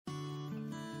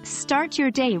Start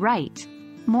your day right.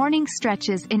 Morning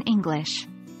stretches in English.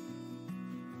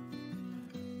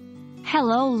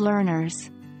 Hello learners.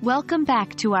 Welcome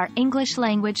back to our English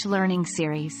language learning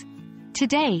series.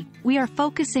 Today, we are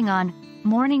focusing on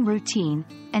morning routine,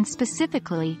 and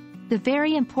specifically, the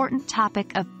very important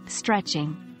topic of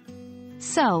stretching.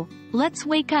 So, let's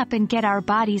wake up and get our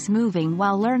bodies moving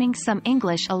while learning some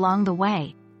English along the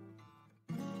way.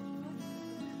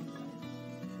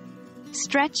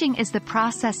 Stretching is the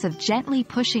process of gently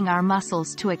pushing our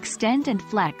muscles to extend and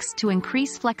flex to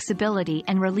increase flexibility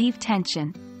and relieve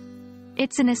tension.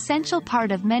 It's an essential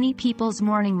part of many people's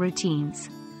morning routines.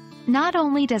 Not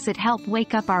only does it help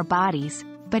wake up our bodies,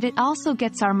 but it also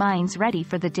gets our minds ready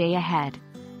for the day ahead.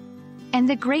 And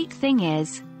the great thing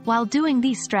is, while doing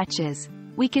these stretches,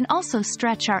 we can also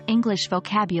stretch our English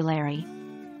vocabulary.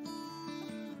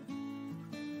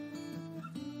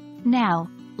 Now,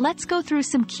 let's go through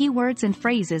some key words and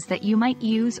phrases that you might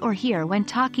use or hear when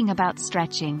talking about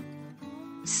stretching.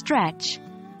 Stretch.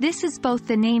 This is both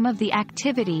the name of the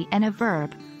activity and a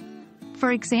verb.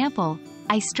 For example,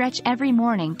 I stretch every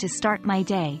morning to start my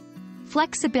day.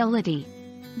 Flexibility.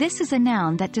 This is a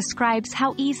noun that describes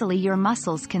how easily your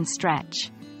muscles can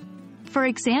stretch. For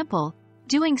example,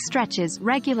 doing stretches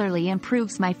regularly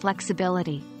improves my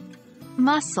flexibility.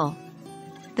 Muscle.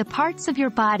 The parts of your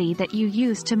body that you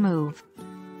use to move.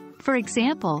 For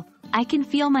example, I can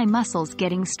feel my muscles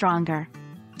getting stronger.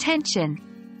 Tension.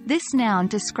 This noun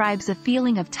describes a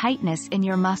feeling of tightness in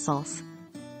your muscles.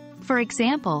 For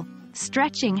example,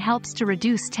 stretching helps to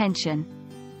reduce tension.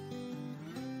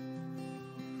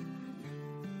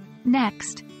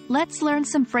 Next, let's learn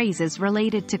some phrases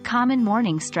related to common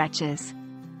morning stretches.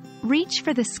 Reach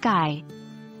for the sky.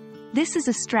 This is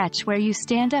a stretch where you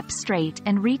stand up straight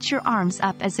and reach your arms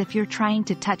up as if you're trying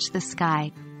to touch the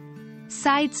sky.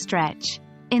 Side stretch.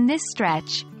 In this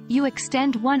stretch, you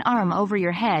extend one arm over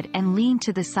your head and lean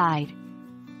to the side.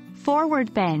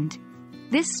 Forward bend.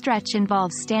 This stretch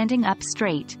involves standing up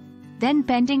straight, then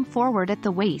bending forward at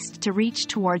the waist to reach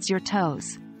towards your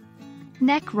toes.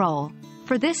 Neck roll.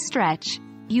 For this stretch,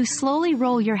 you slowly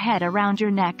roll your head around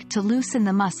your neck to loosen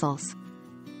the muscles.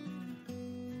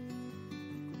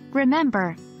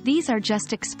 Remember, these are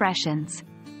just expressions.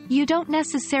 You don't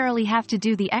necessarily have to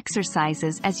do the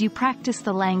exercises as you practice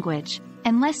the language,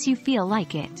 unless you feel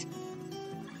like it.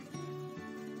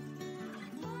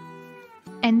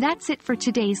 And that's it for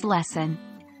today's lesson.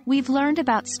 We've learned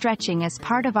about stretching as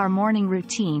part of our morning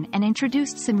routine and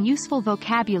introduced some useful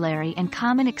vocabulary and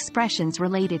common expressions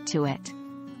related to it.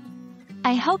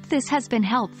 I hope this has been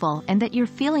helpful and that you're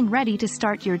feeling ready to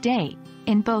start your day,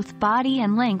 in both body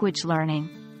and language learning.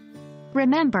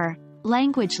 Remember,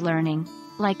 language learning,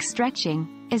 like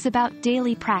stretching, is about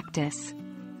daily practice.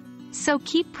 So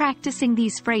keep practicing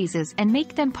these phrases and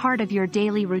make them part of your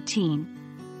daily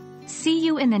routine. See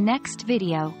you in the next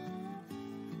video.